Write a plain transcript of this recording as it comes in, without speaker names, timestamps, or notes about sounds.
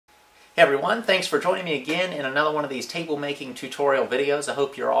Hey everyone, thanks for joining me again in another one of these table making tutorial videos. I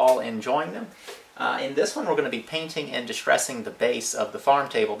hope you're all enjoying them. In this one we're going to be painting and distressing the base of the farm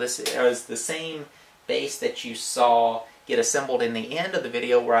table. This is the same base that you saw get assembled in the end of the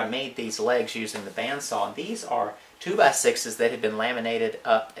video where I made these legs using the bandsaw. And these are 2x6s that had been laminated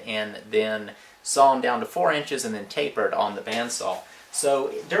up and then sawn down to 4 inches and then tapered on the bandsaw.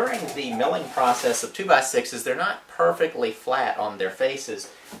 So during the milling process of 2x6s, they're not perfectly flat on their faces.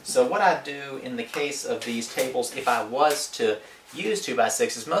 So what I do in the case of these tables, if I was to use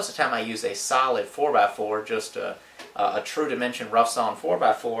 2x6s, most of the time I use a solid 4x4, just a true dimension rough sawn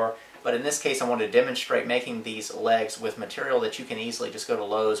 4x4. But in this case I wanted to demonstrate making these legs with material that you can easily just go to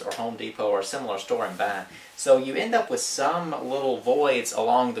Lowe's or Home Depot or a similar store and buy. So you end up with some little voids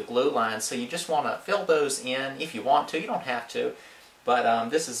along the glue line, so you just want to fill those in if you want to. You don't have to. But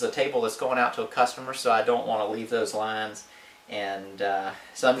this is a table that's going out to a customer, so I don't want to leave those lines. And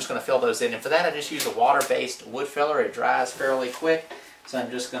so I'm just going to fill those in. And for that I just use a water-based wood filler. It dries fairly quick. So I'm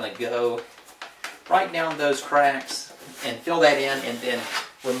just going to go right down those cracks and fill that in and then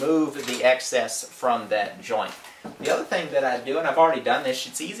remove the excess from that joint. The other thing that I do, and I've already done this,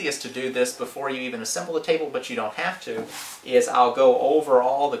 it's easiest to do this before you even assemble the table, but you don't have to, is I'll go over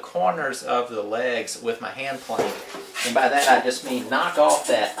all the corners of the legs with my hand plane. And by that I just mean knock off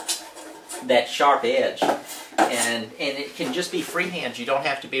that sharp edge. And it can just be freehand. You don't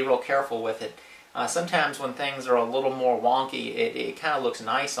have to be real careful with it. Sometimes when things are a little more wonky, it kind of looks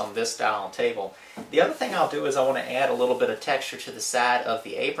nice on this style table. The other thing I'll do is I want to add a little bit of texture to the side of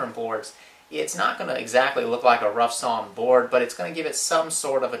the apron boards. It's not going to exactly look like a rough sawn board, but it's going to give it some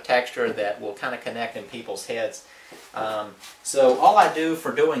sort of a texture that will kind of connect in people's heads. So all I do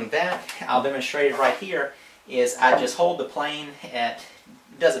for doing that, I'll demonstrate it right here, is I just hold the plane at,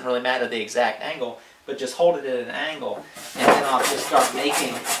 it doesn't really matter the exact angle, but just hold it at an angle, and then I'll just start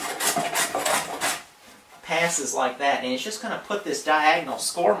making passes like that, and it's just going to put this diagonal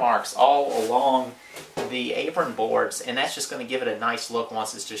score marks all along the apron boards, and that's just going to give it a nice look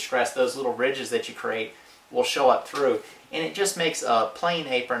once it's distressed. Those little ridges that you create will show up through, and it just makes a plain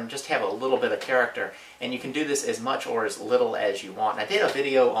apron just have a little bit of character. And you can do this as much or as little as you want. I did a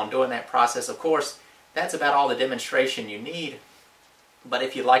video on doing that process. Of course, that's about all the demonstration you need, but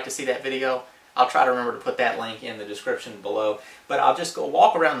if you'd like to see that video, I'll try to remember to put that link in the description below. But I'll just go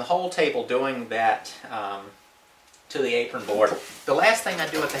walk around the whole table doing that to the apron board. The last thing I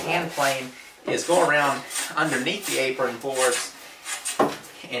do with the hand plane is go around underneath the apron boards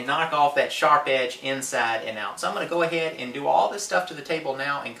and knock off that sharp edge inside and out. So I'm going to go ahead and do all this stuff to the table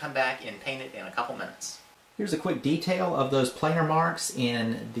now and come back and paint it in a couple minutes. Here's a quick detail of those planer marks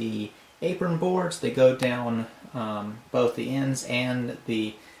in the apron boards. They go down both the ends and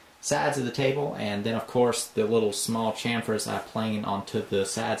the sides of the table, and then of course the little small chamfers I plane onto the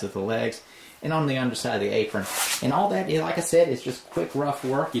sides of the legs and on the underside of the apron. And all that, like I said, is just quick rough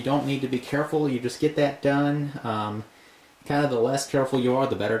work. You don't need to be careful. You just get that done. Kind of the less careful you are,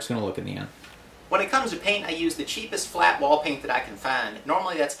 the better it's going to look in the end. When it comes to paint, I use the cheapest flat wall paint that I can find.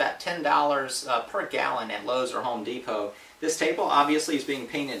 Normally that's about $10 per gallon at Lowe's or Home Depot. This table obviously is being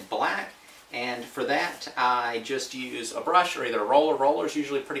painted black, and for that I just use a brush or either a roller. Roller's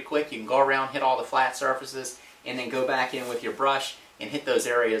usually pretty quick. You can go around, hit all the flat surfaces, and then go back in with your brush and hit those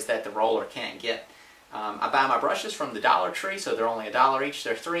areas that the roller can't get. I buy my brushes from the Dollar Tree, so they're only $1 each.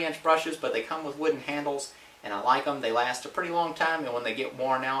 They're 3-inch brushes, but they come with wooden handles, and I like them. They last a pretty long time, and when they get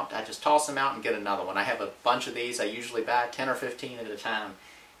worn out, I just toss them out and get another one. I have a bunch of these. I usually buy 10 or 15 at a time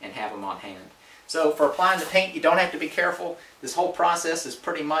and have them on hand. So for applying the paint, you don't have to be careful. This whole process is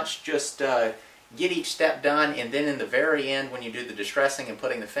pretty much just get each step done, and then in the very end, when you do the distressing and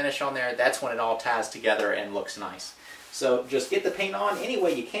putting the finish on there, that's when it all ties together and looks nice. So just get the paint on any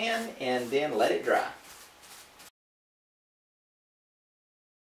way you can, and then let it dry.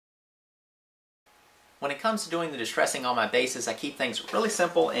 When it comes to doing the distressing on my bases, I keep things really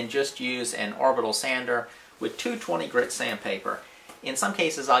simple and just use an orbital sander with 220 grit sandpaper. In some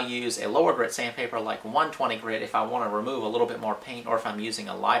cases I'll use a lower grit sandpaper like 120 grit if I want to remove a little bit more paint, or if I'm using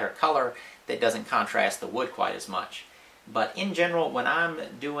a lighter color that doesn't contrast the wood quite as much. But in general, when I'm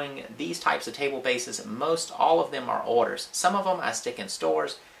doing these types of table bases, most all of them are orders. Some of them I stick in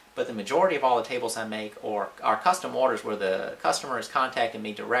stores, but the majority of all the tables I make are custom orders where the customer is contacting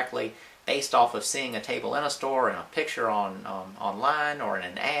me directly based off of seeing a table in a store and a picture on online or in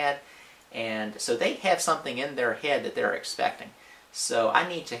an ad. And so they have something in their head that they're expecting. So I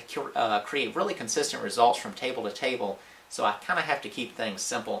need to create really consistent results from table to table, so I kind of have to keep things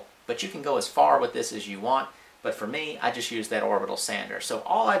simple. But you can go as far with this as you want. But for me, I just use that orbital sander. So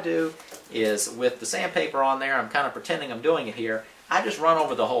all I do is, with the sandpaper on there, I'm kind of pretending I'm doing it here, I just run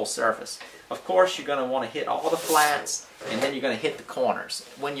over the whole surface. Of course, you're going to want to hit all the flats, and then you're going to hit the corners.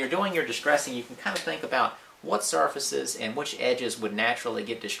 When you're doing your distressing, you can kind of think about what surfaces and which edges would naturally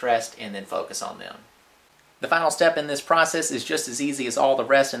get distressed, and then focus on them. The final step in this process is just as easy as all the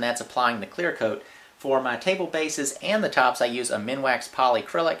rest, and that's applying the clear coat. For my table bases and the tops, I use a Minwax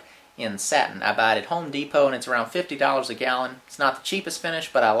polyacrylic in satin. I buy it at Home Depot, and it's around $50 a gallon. It's not the cheapest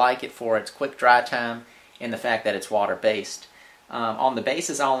finish, but I like it for its quick dry time and the fact that it's water-based. On the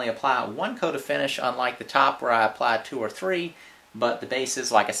bases, I only apply one coat of finish, unlike the top where I apply 2 or 3, but the bases,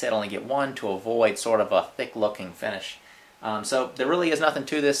 like I said, only get 1 to avoid sort of a thick-looking finish. So there really is nothing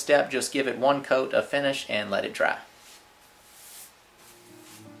to this step. Just give it 1 coat of finish and let it dry.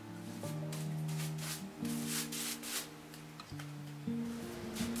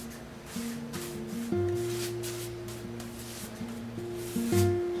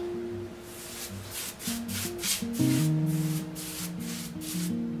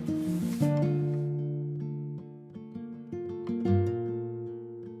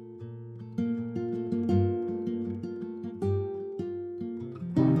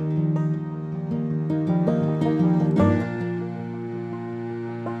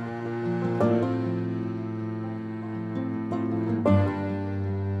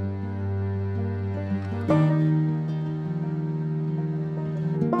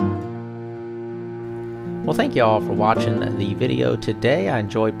 Well, thank you all for watching the video today. I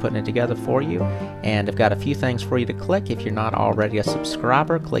enjoyed putting it together for you, and I've got a few things for you to click. If you're not already a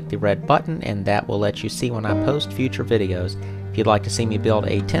subscriber, click the red button, and that will let you see when I post future videos. If you'd like to see me build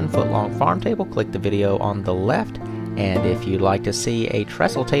a 10-foot long farm table, click the video on the left, and if you'd like to see a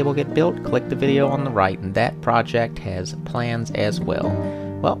trestle table get built, click the video on the right, and that project has plans as well.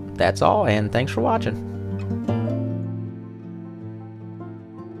 Well, that's all, and thanks for watching.